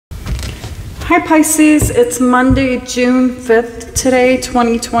Hi Pisces, it's Monday, June 5th today,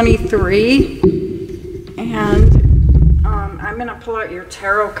 2023, and I'm going to pull out your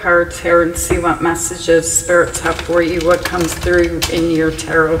tarot cards here and see what messages spirits have for you, what comes through in your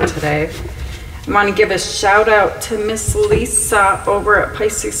tarot today. I want to give a shout out to Miss Lisa over at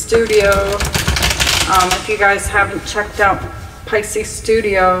Pisces Studio. If you guys haven't checked out Pisces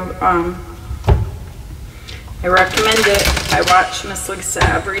Studio, I recommend it. I watch Miss Lisa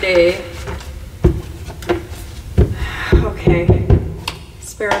every day. Okay,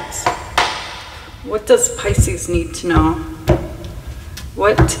 spirits, what does Pisces need to know?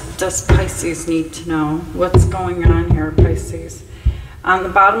 What does Pisces need to know? What's going on here, Pisces? On the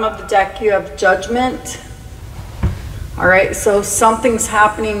bottom of the deck, you have Judgment. All right, so something's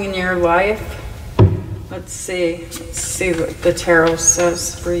happening in your life. Let's see what the tarot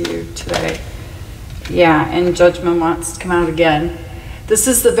says for you today. Yeah, and Judgment wants to come out again. This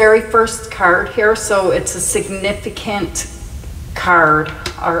is the very first card here, so it's a significant card,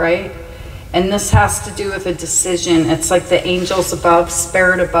 all right? And this has to do with a decision. It's like the angels above,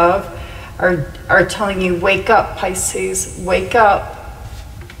 spirit above, are telling you, wake up, Pisces, wake up.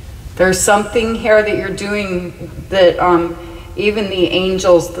 There's something here that you're doing that even the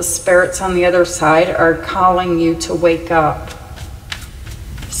angels, the spirits on the other side, are calling you to wake up.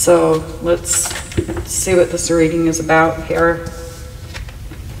 So let's see what this reading is about here.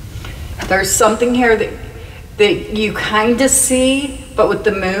 There's something here that you kind of see, but with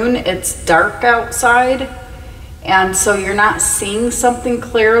the moon, it's dark outside, and so you're not seeing something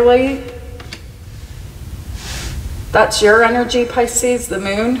clearly. That's your energy, Pisces, the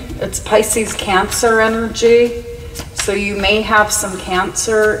moon. It's Pisces Cancer energy, so you may have some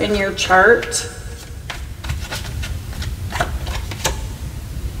Cancer in your chart.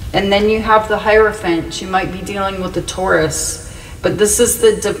 And then you have the Hierophant. You might be dealing with the Taurus. But this is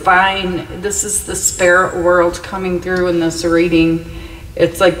the divine, this is the spirit world coming through in this reading.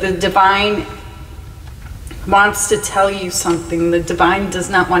 It's like the divine wants to tell you something. The divine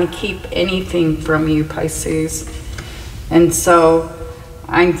does not want to keep anything from you, Pisces. And so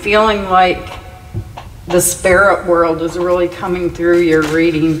I'm feeling like the spirit world is really coming through your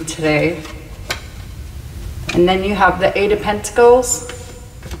reading today. And then you have the Eight of Pentacles.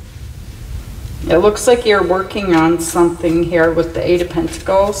 It looks like you're working on something here with the Eight of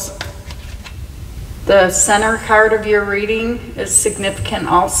Pentacles. The center card of your reading is significant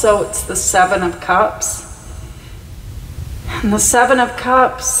also. It's the Seven of Cups. And the Seven of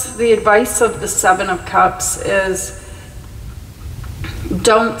Cups, the advice of the Seven of Cups is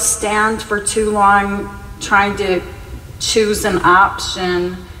don't stand for too long trying to choose an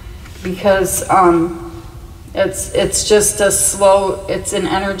option, because it's just it's an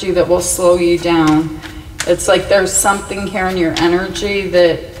energy that will slow you down. It's like there's something here in your energy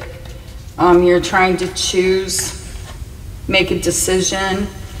that you're trying to choose, make a decision.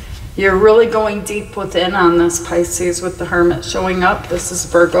 You're really going deep within on this, Pisces, with the Hermit showing up. This is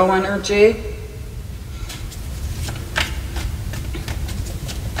Virgo energy.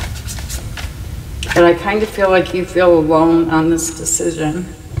 And I kind of feel like you feel alone on this decision.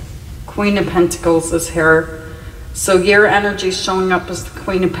 Queen of Pentacles is here. So your energy is showing up as the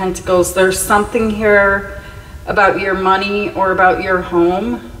Queen of Pentacles. There's something here about your money or about your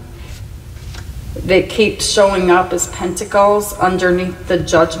home that keeps showing up as Pentacles underneath the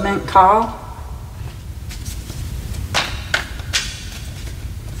Judgment call.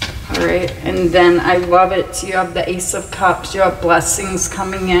 All right, and then I love it. You have the Ace of Cups. You have blessings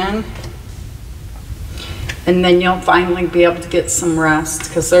coming in. And then you'll finally be able to get some rest,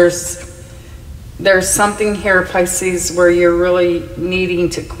 because there's something here, Pisces, where you're really needing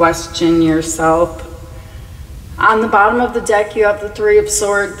to question yourself. On the bottom of the deck, you have the Three of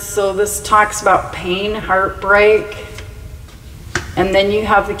Swords. So this talks about pain, heartbreak. And then you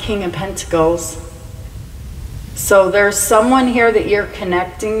have the King of Pentacles. So there's someone here that you're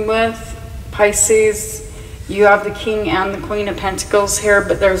connecting with, Pisces. You have the King and the Queen of Pentacles here,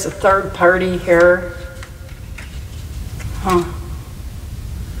 but there's a third party here.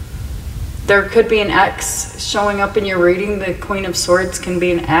 There could be an ex showing up in your reading. The Queen of Swords can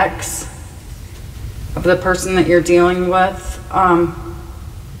be an ex of the person that you're dealing with.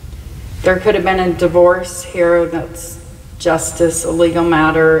 There could have been a divorce here. That's justice, a legal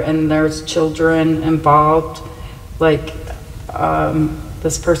matter, and there's children involved. Like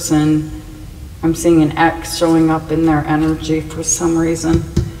this person, I'm seeing an ex showing up in their energy for some reason.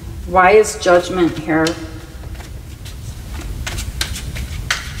 Why is Judgment here?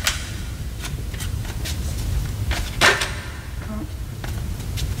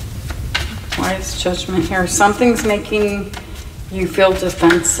 Why is Judgment here? Something's making you feel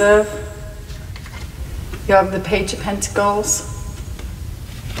defensive. You have the Page of Pentacles.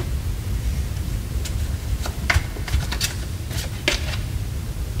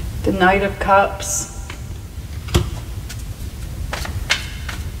 The Knight of Cups.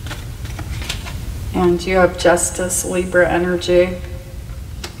 And you have Justice, Libra energy.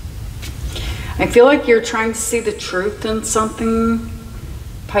 I feel like you're trying to see the truth in something,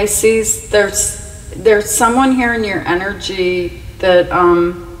 Pisces. There's someone here in your energy that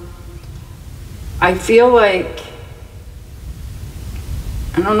I feel like,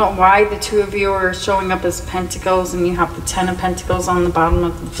 I don't know why the two of you are showing up as Pentacles and you have the Ten of Pentacles on the bottom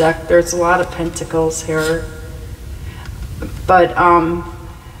of the deck. There's a lot of Pentacles here. But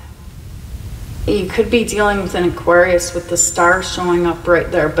you could be dealing with an Aquarius with the star showing up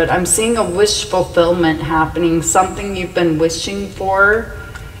right there. But I'm seeing a wish fulfillment happening. Something you've been wishing for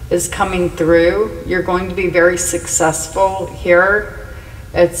is coming through. You're going to be very successful here.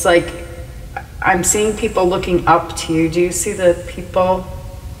 It's like I'm seeing people looking up to you. Do you see the people?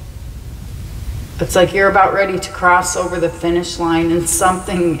 It's like you're about ready to cross over the finish line and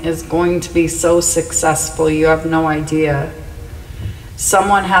something is going to be so successful you have no idea.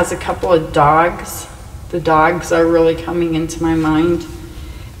 Someone has a couple of dogs. The dogs are really coming into my mind.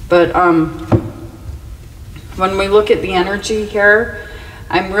 But when we look at the energy here,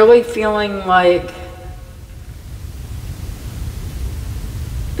 I'm really feeling like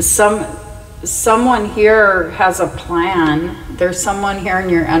someone here has a plan. There's someone here in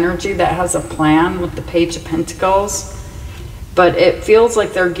your energy that has a plan with the Page of Pentacles, but it feels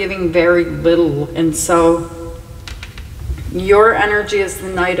like they're giving very little. And so your energy is the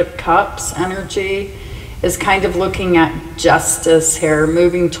Knight of Cups energy, is kind of looking at justice here,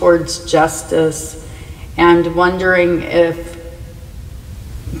 moving towards justice, and wondering if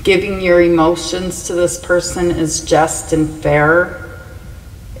giving your emotions to this person is just and fair.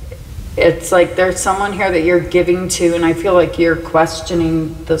 It's like there's someone here that you're giving to, and I feel like you're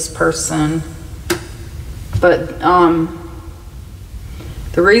questioning this person. But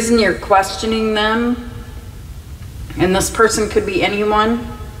the reason you're questioning them, and this person could be anyone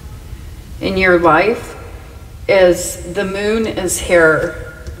in your life, is the moon is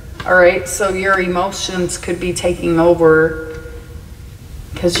here. All right, so your emotions could be taking over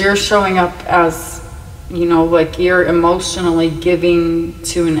because you're showing up as, you know, like you're emotionally giving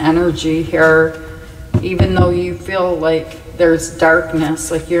to an energy here, even though you feel like there's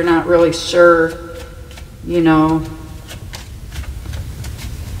darkness, like you're not really sure, you know,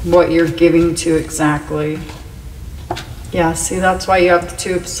 what you're giving to exactly. Yeah, see, that's why you have the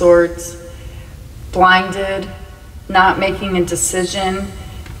Two of Swords. Blinded, not making a decision,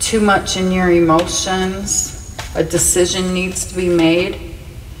 too much in your emotions. A decision needs to be made.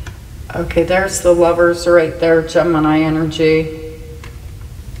 Okay, there's the Lovers right there, Gemini energy.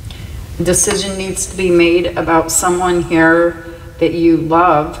 A decision needs to be made about someone here that you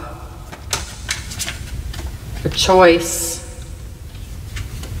love. A choice.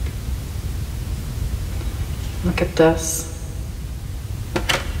 Look at this.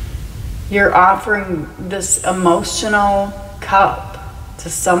 You're offering this emotional cup to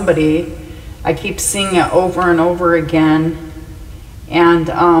somebody. I keep seeing it over and over again. And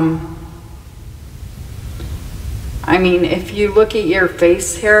I mean, if you look at your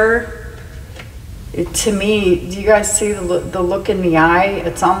face here, to me, do you guys see the look in the eye?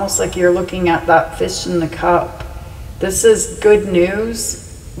 It's almost like you're looking at that fish in the cup. This is good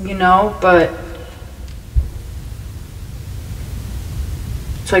news, you know, but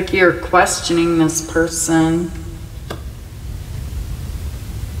it's like you're questioning this person.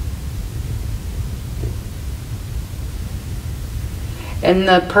 And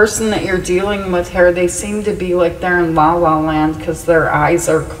the person that you're dealing with here, they seem to be like they're in la la land because their eyes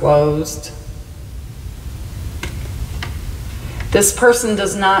are closed. This person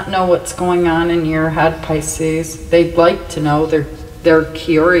does not know what's going on in your head, Pisces. They'd like to know. They're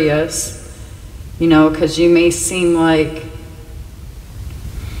curious, you know, because you may seem like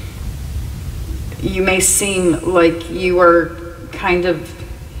you are kind of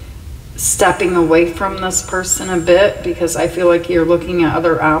stepping away from this person a bit, because I feel like you're looking at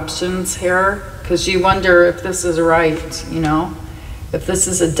other options here, because you wonder if this is right, you know, if this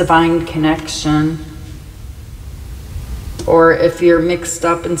is a divine connection, or if you're mixed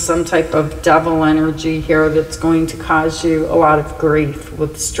up in some type of devil energy here that's going to cause you a lot of grief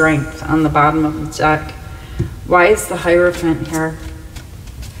with Strength on the bottom of the deck. Why is the Hierophant here?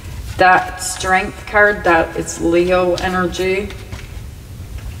 That Strength card, that is Leo energy.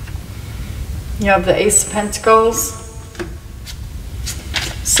 You have the Ace of Pentacles.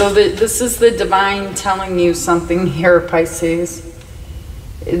 So this is the divine telling you something here, Pisces.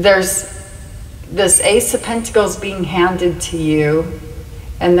 There's this Ace of Pentacles being handed to you,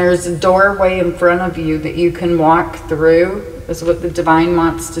 and there's a doorway in front of you that you can walk through, is what the divine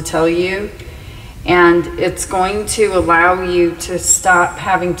wants to tell you. And it's going to allow you to stop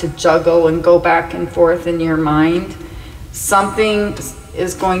having to juggle and go back and forth in your mind. Something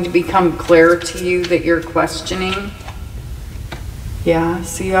is going to become clear to you that you're questioning. Yeah,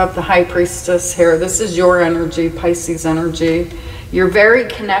 so you have the High Priestess here. This is your energy, Pisces energy. You're very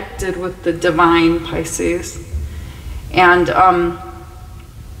connected with the divine, Pisces. And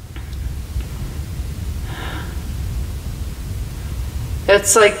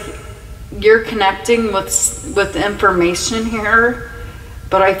it's like you're connecting with information here,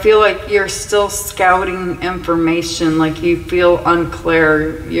 but I feel like you're still scouting information, like you feel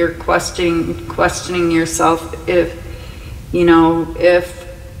unclear. You're questioning yourself if, you know, if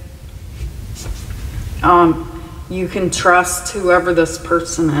you can trust whoever this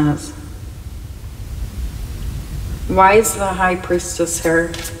person is. Why is the High Priestess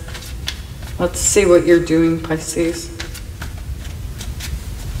here? Let's see what you're doing, Pisces.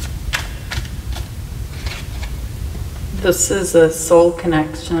 This is a soul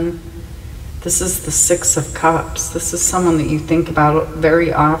connection. This is the Six of Cups. This is someone that you think about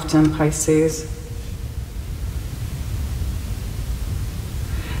very often, Pisces.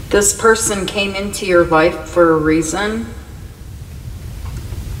 This person came into your life for a reason.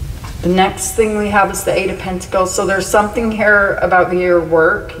 The next thing we have is the Eight of Pentacles. So there's something here about your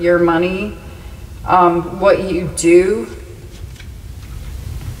work, your money, what you do,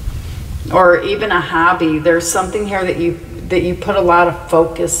 or even a hobby. There's something here that you put a lot of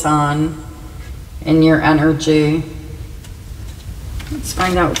focus on in your energy. Let's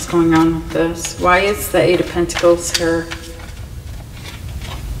find out what's going on with this. Why is the Eight of Pentacles here?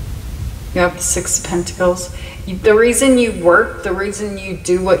 You have the Six of Pentacles. The reason you work, the reason you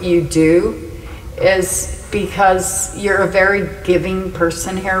do what you do is because you're a very giving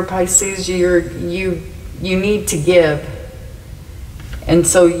person here, Pisces. You need to give. And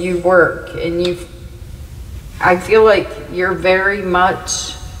so you work, and I feel like you're very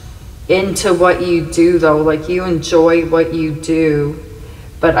much into what you do, though. Like, you enjoy what you do.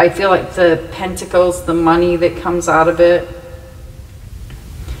 But I feel like the Pentacles, the money that comes out of it,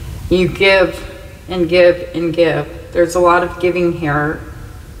 you give and give and give. There's a lot of giving here.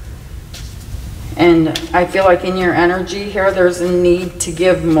 And I feel like in your energy here, there's a need to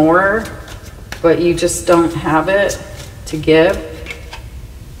give more, but you just don't have it to give.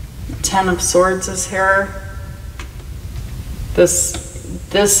 Ten of Swords is here. This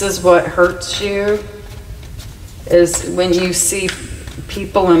is what hurts you, is when you see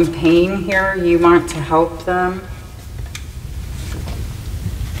people in pain here, you want to help them.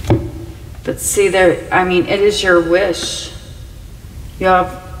 But see there, I mean, it is your wish. You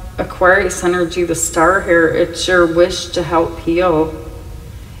have Aquarius energy, the Star here. It's your wish to help heal.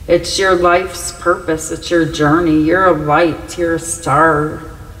 It's your life's purpose. It's your journey. You're a light. You're a star.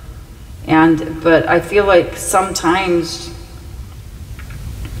 But I feel like sometimes,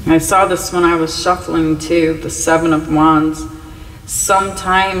 I saw this when I was shuffling too, the Seven of Wands.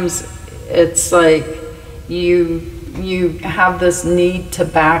 Sometimes it's like you have this need to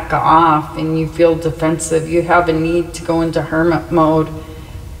back off and you feel defensive. You have a need to go into hermit mode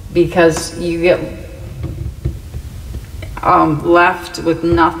because you get left with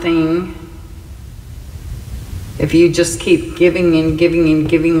nothing if you just keep giving and giving and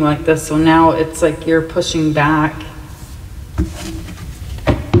giving like this. So now it's like you're pushing back.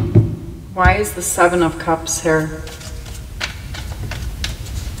 Why is the Seven of Cups here?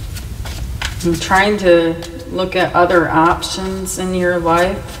 I'm trying to look at other options in your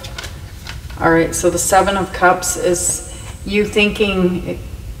life. All right, so the Seven of Cups is you thinking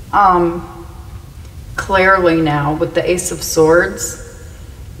clearly now with the Ace of Swords.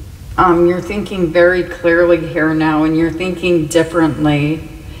 You're thinking very clearly here now, and you're thinking differently,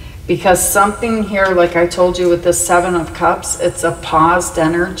 because something here, like I told you with the Seven of Cups, it's a paused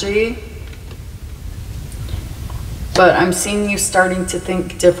energy. But I'm seeing you starting to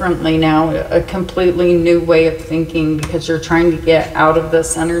think differently now, a completely new way of thinking, because you're trying to get out of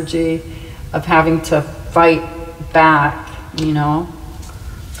this energy of having to fight back, you know.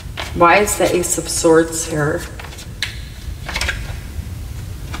 Why is the Ace of Swords here?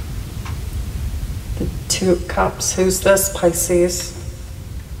 The Two of Cups. Who's this, Pisces?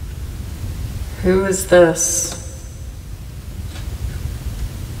 Who is this?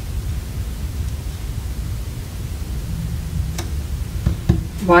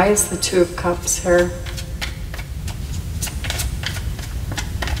 Why is the Two of Cups here?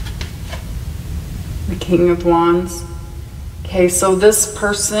 The King of Wands. Okay, so this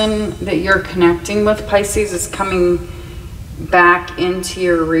person that you're connecting with, Pisces, is coming back into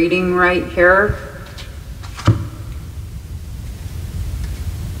your reading right here.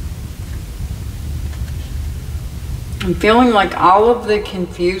 I'm feeling like all of the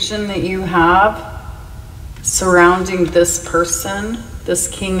confusion that you have surrounding this person, this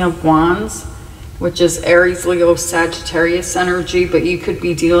King of Wands, which is Aries, Leo, Sagittarius energy, but you could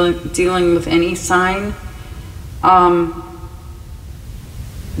be dealing with any sign.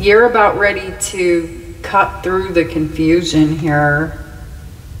 You're about ready to cut through the confusion here.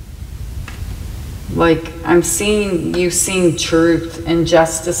 Like, I'm seeing you seeing truth, and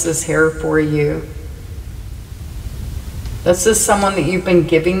justice is here for you. This is someone that you've been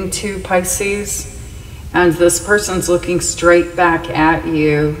giving to, Pisces, and this person's looking straight back at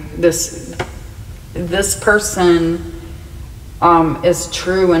you. This person is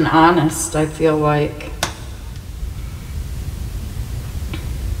true and honest, I feel like.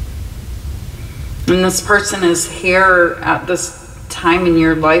 And this person is here at this time in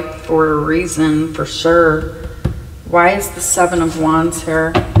your life for a reason, for sure. Why is the Seven of Wands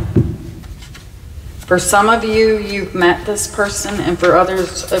here? For some of you, you've met this person, and for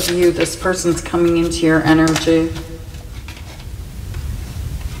others of you, this person's coming into your energy.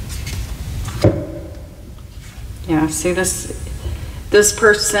 Yeah, see this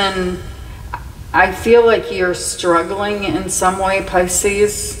person, I feel like you're struggling in some way,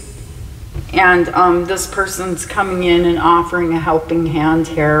 Pisces. And this person's coming in and offering a helping hand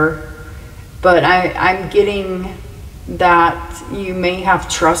here. But I'm getting that you may have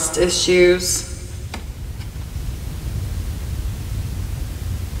trust issues.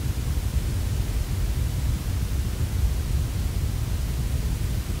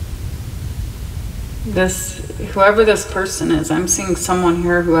 Whoever this person is, I'm seeing someone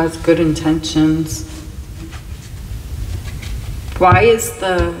here who has good intentions. Why is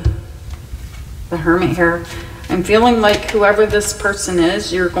the Hermit here? I'm feeling like whoever this person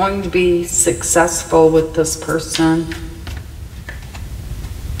is, you're going to be successful with this person.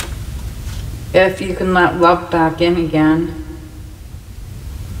 If you can let love back in again.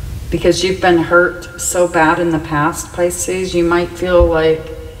 Because you've been hurt so bad in the past, Pisces, you might feel like,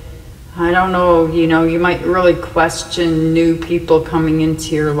 I don't know, you know, you might really question new people coming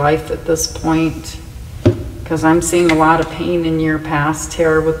into your life at this point. Because I'm seeing a lot of pain in your past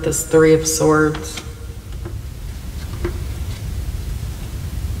here with this Three of Swords.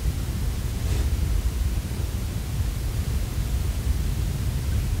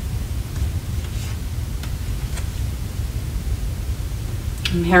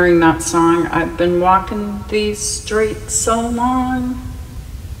 I'm hearing that song, I've been walking these streets so long.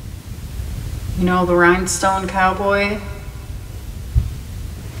 You know, the Rhinestone Cowboy.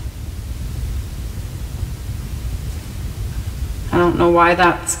 I don't know why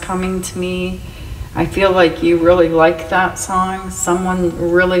that's coming to me. I feel like you really like that song.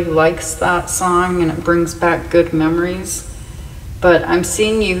 Someone really likes that song and it brings back good memories. But I'm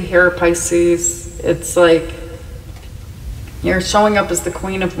seeing you here, Pisces. It's like you're showing up as the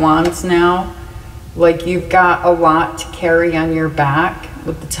Queen of Wands now. Like you've got a lot to carry on your back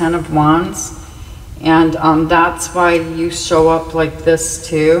with the Ten of Wands. And that's why you show up like this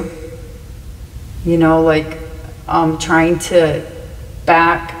too. You know, like trying to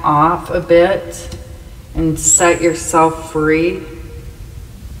back off a bit and set yourself free.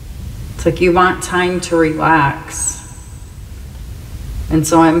 It's like you want time to relax. And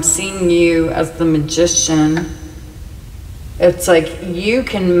so I'm seeing you as the Magician. It's like you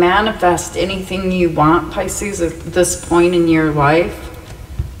can manifest anything you want, Pisces, at this point in your life.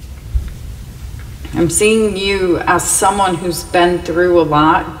 I'm seeing you as someone who's been through a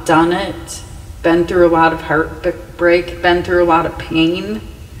lot, done it, been through a lot of heartbreak, been through a lot of pain.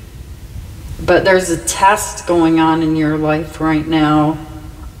 But there's a test going on in your life right now.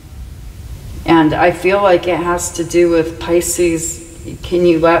 And I feel like it has to do with Pisces. Can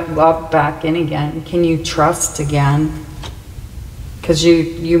you let love back in again? Can you trust again? Because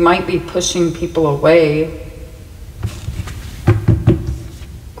you might be pushing people away.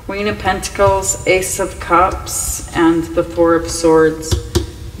 Queen of Pentacles, Ace of Cups, and the Four of Swords.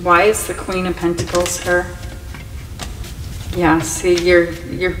 Why is the Queen of Pentacles here? Yeah, see,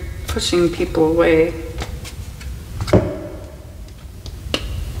 you're pushing people away.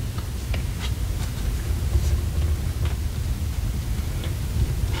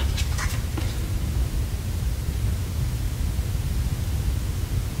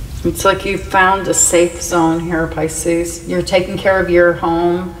 It's like you found a safe zone here, Pisces. You're taking care of your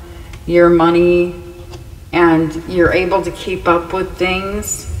home, your money, and you're able to keep up with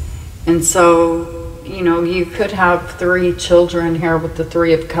things. And so you know, you could have 3 children here with the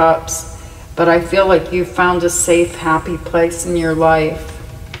 3 of Cups, but I feel like you found a safe, happy place in your life.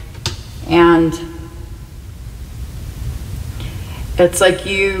 And it's like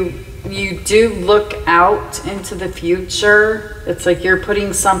you do look out into the future. It's like you're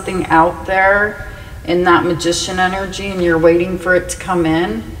putting something out there in that Magician energy and you're waiting for it to come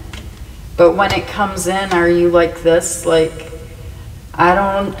in. But when it comes in, are you like this? Like, I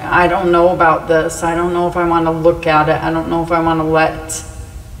don't know about this. I don't know if I want to look at it. I don't know if I want to let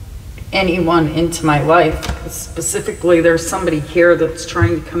anyone into my life. Specifically, there's somebody here that's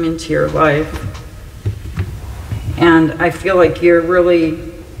trying to come into your life. And I feel like you're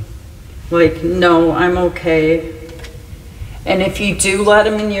really like, no, I'm okay. And if you do let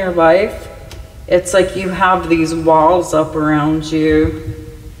them in your life, it's like you have these walls up around you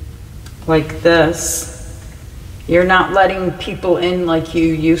like this. You're not letting people in like you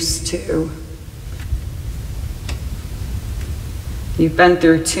used to. You've been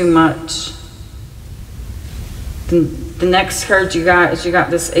through too much. The next card you got is you got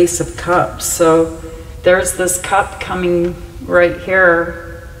this Ace of Cups. So there's this cup coming right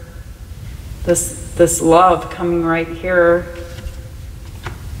here. This love coming right here.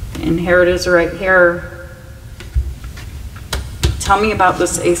 And here it is right here. Tell me about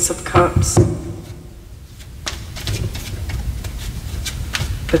this Ace of Cups.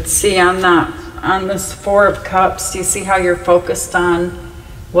 But see, on this 4 of Cups, do you see how you're focused on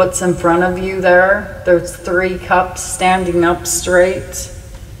what's in front of you there? There's 3 cups standing up straight.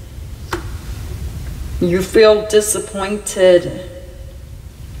 You feel disappointed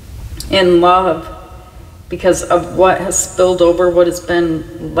in love because of what has spilled over, what has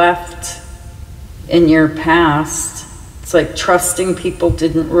been left in your past. It's like trusting people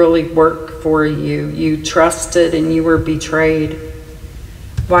didn't really work for you. You trusted and you were betrayed.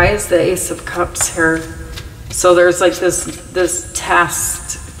 Why is the Ace of Cups here? So there's like this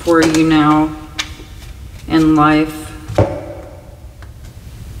test for you now in life.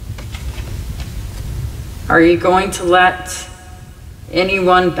 Are you going to let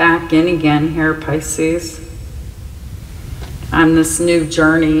anyone back in again here, Pisces? On this new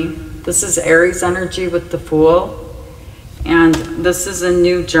journey. This is Aries energy with the Fool. And this is a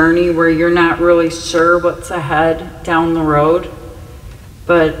new journey where you're not really sure what's ahead down the road.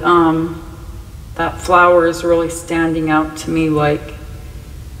 But that flower is really standing out to me. Like,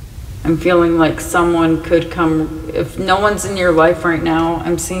 I'm feeling like someone could come. If no one's in your life right now,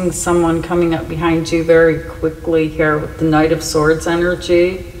 I'm seeing someone coming up behind you very quickly here with the Knight of Swords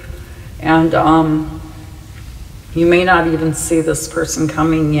energy. And you may not even see this person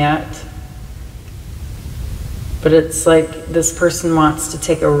coming yet. But it's like this person wants to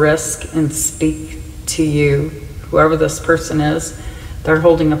take a risk and speak to you. Whoever this person is, they're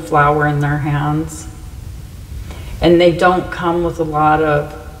holding a flower in their hands. And they don't come with a lot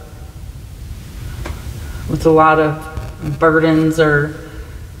of burdens or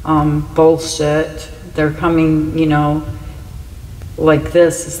bullshit. They're coming, you know, like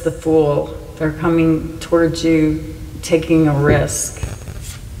this is the Fool. They're coming towards you, taking a risk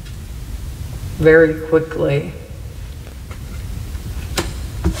very quickly.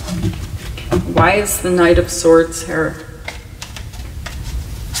 Why is the Knight of Swords here?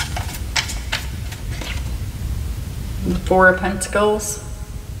 The 4 of Pentacles.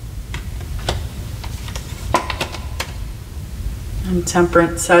 And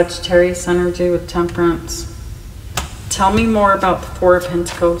Temperance, Sagittarius energy with Temperance. Tell me more about the 4 of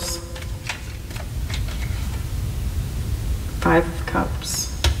Pentacles. 5 of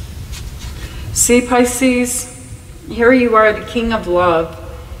Cups. See, Pisces, here you are, the King of Love.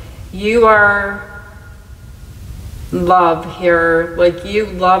 You are love here. Like, you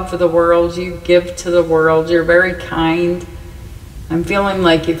love the world. You give to the world. You're very kind. I'm feeling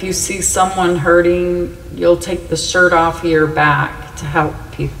like if you see someone hurting, you'll take the shirt off of your back to help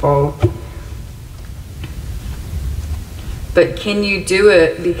people. But can you do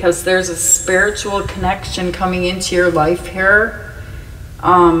it? Because there's a spiritual connection coming into your life here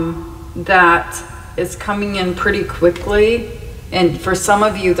that is coming in pretty quickly. And for some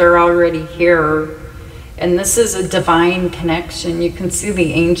of you, they're already here. And this is a divine connection. You can see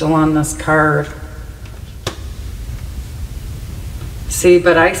the angel on this card. See,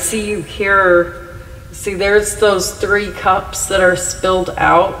 but I see you here. See, there's those 3 cups that are spilled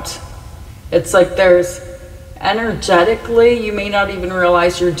out. It's like there's energetically, you may not even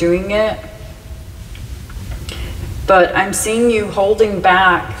realize you're doing it. But I'm seeing you holding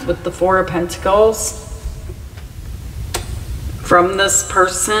back with the 4 of Pentacles from this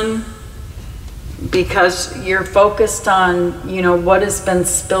person because you're focused on, you know, what has been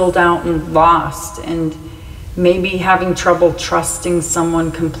spilled out and lost, and maybe having trouble trusting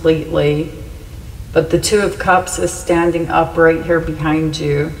someone completely. But the Two of Cups is standing up right here behind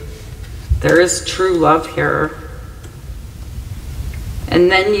you. There is true love here. And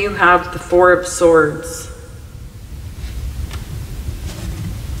then you have the Four of Swords.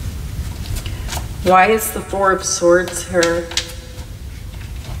 Why is the Four of Swords here?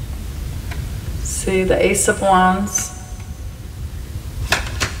 See, the Ace of Wands.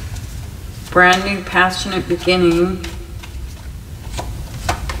 Brand new passionate beginning.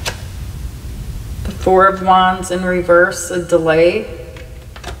 The Four of Wands in reverse, a delay.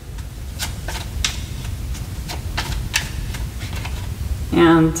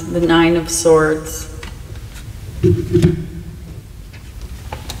 And the Nine of Swords.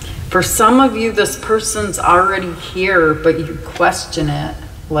 For some of you, this person's already here, but you question it,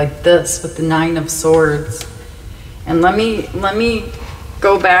 like this with the Nine of Swords. And let me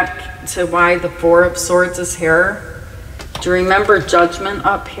go back to why the Four of Swords is here. Do you remember Judgment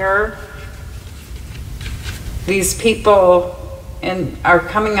up here? These people are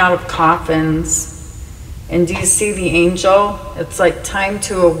coming out of coffins. And do you see the angel? It's like time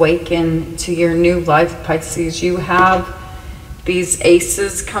to awaken to your new life, Pisces. You have these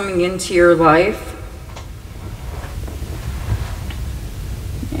aces coming into your life.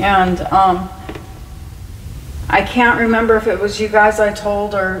 And I can't remember if it was you guys I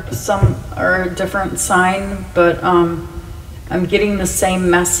told or a different sign, but I'm getting the same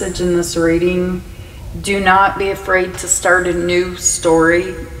message in this reading. Do not be afraid to start a new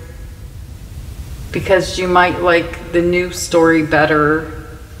story, because you might like the new story better.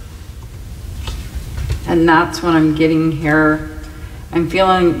 And that's what I'm getting here. I'm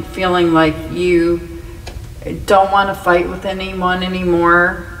feeling like you don't want to fight with anyone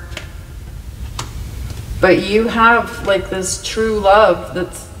anymore. But you have like this true love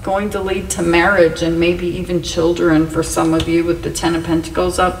that's going to lead to marriage and maybe even children for some of you with the Ten of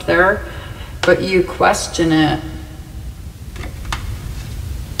Pentacles up there. But you question it.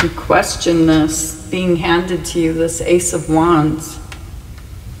 You question this being handed to you, this Ace of Wands.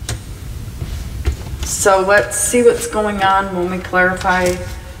 So let's see what's going on when we clarify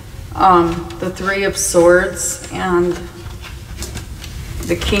the Three of Swords and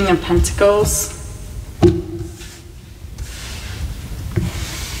the King of Pentacles.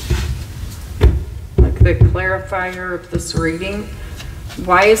 Like the clarifier of this reading.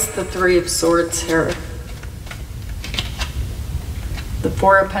 Why is the Three of Swords here? The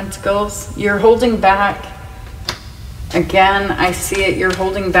Four of Pentacles. You're holding back. Again, I see it. You're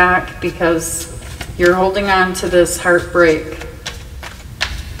holding back because you're holding on to this heartbreak.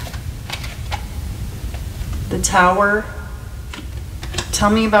 The Tower. Tell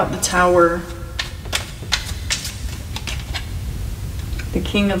me about the Tower. The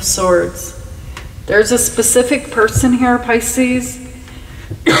King of Swords. There's a specific person here, Pisces,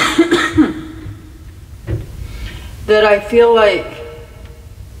 that I feel like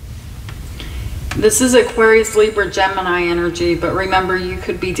this is Aquarius, Libra, Gemini energy, but remember, you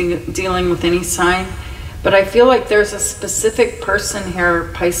could be dealing with any sign. But I feel like there's a specific person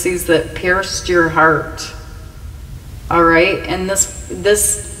here, Pisces, that pierced your heart. All right? And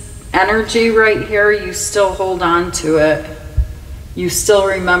this energy right here, you still hold on to it. You still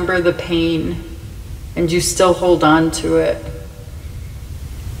remember the pain, and you still hold on to it.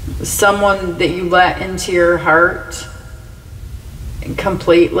 Someone that you let into your heart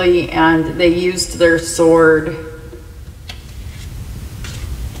completely, and they used their sword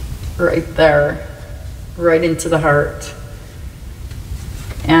right there, right into the heart.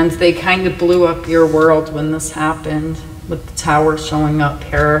 And they kind of blew up your world when this happened, with the Tower showing up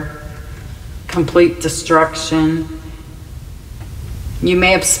here. Complete destruction. You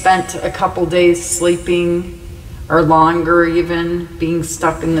may have spent a couple days sleeping, or longer even, being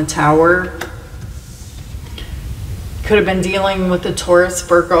stuck in the Tower. Could have been dealing with a Taurus,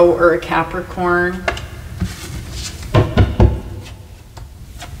 Virgo, or a Capricorn.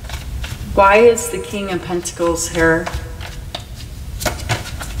 Why is the King of Pentacles here?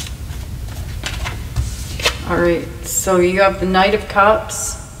 All right, so you have the Knight of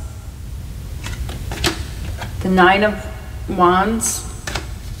Cups, the Nine of Wands,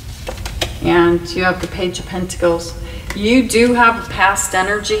 and you have the Page of Pentacles. You do have a past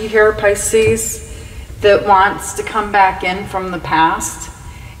energy here, Pisces, that wants to come back in from the past,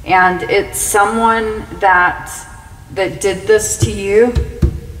 and it's someone that did this to you,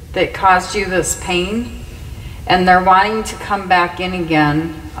 that caused you this pain, and they're wanting to come back in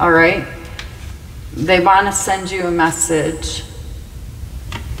again. All right, they want to send you a message.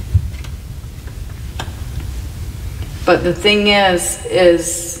 But the thing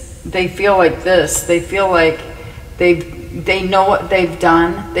is they feel like this. They feel like they know what they've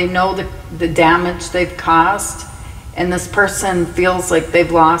done. They know the damage they've caused. And this person feels like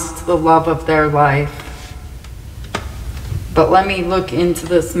they've lost the love of their life. But let me look into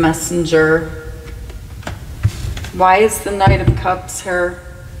this messenger. Why is the Knight of Cups here?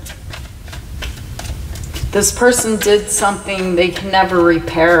 This person did something they can never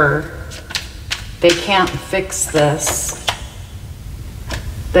repair. They can't fix this.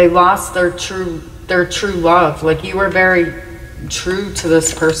 They lost their true love. Like, you were very true to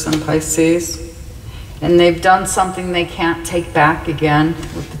this person, Pisces. And they've done something they can't take back again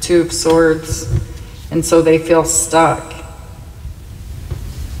with the Two of Swords. And so they feel stuck.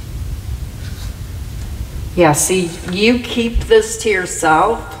 Yeah, see, you keep this to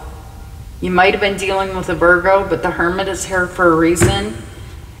yourself. You might have been dealing with a Virgo, but the Hermit is here for a reason.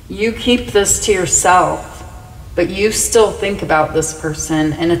 You keep this to yourself, but you still think about this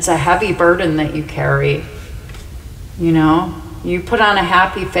person, and it's a heavy burden that you carry. You know, you put on a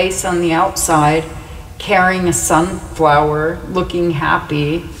happy face on the outside, carrying a sunflower, looking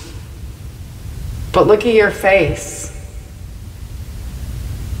happy, but look at your face.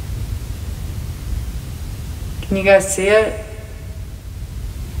 Can you guys see it?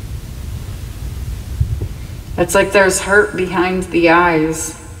 It's like there's hurt behind the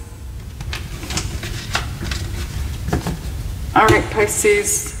eyes. All right,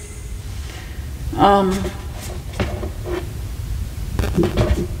 Pisces. Let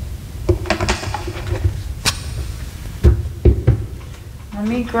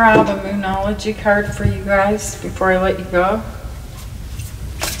me grab a Moonology card for you guys before I let you go.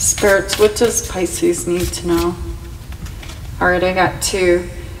 Spirits, what does Pisces need to know? All right, I got two.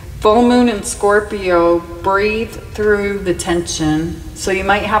 Full moon in Scorpio, breathe through the tension. So you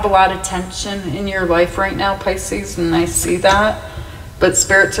might have a lot of tension in your life right now, Pisces, and I see that. But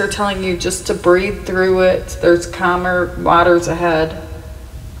spirits are telling you just to breathe through it. There's calmer waters ahead.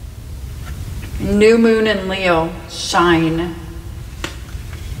 New moon in Leo, shine.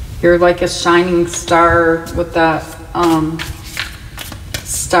 You're like a shining star with that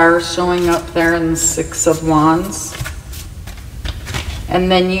star showing up there in the Six of Wands. And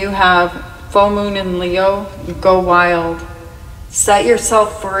then you have full moon in Leo, go wild. Set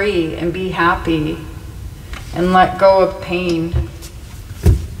yourself free and be happy and let go of pain.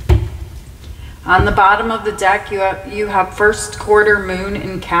 On the bottom of the deck, you have first quarter moon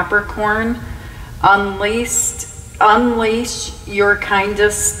in Capricorn. Unleash your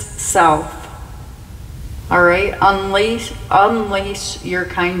kindest self. All right, unleash your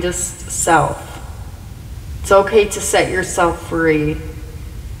kindest self. It's okay to set yourself free.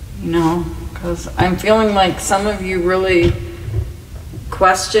 You know, because I'm feeling like some of you really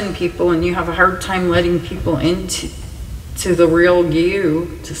question people and you have a hard time letting people into the real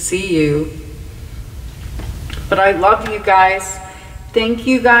you, to see you. But I love you guys. Thank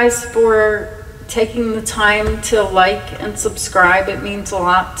you guys for taking the time to like and subscribe. It means a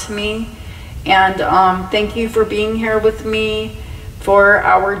lot to me. And thank you for being here with me for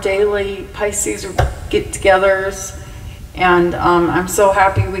our daily Pisces get-togethers. And I'm so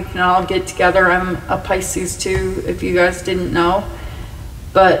happy we can all get together. I'm a Pisces too, if you guys didn't know.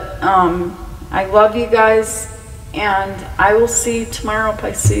 But I love you guys, and I will see you tomorrow,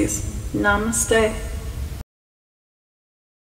 Pisces. Namaste.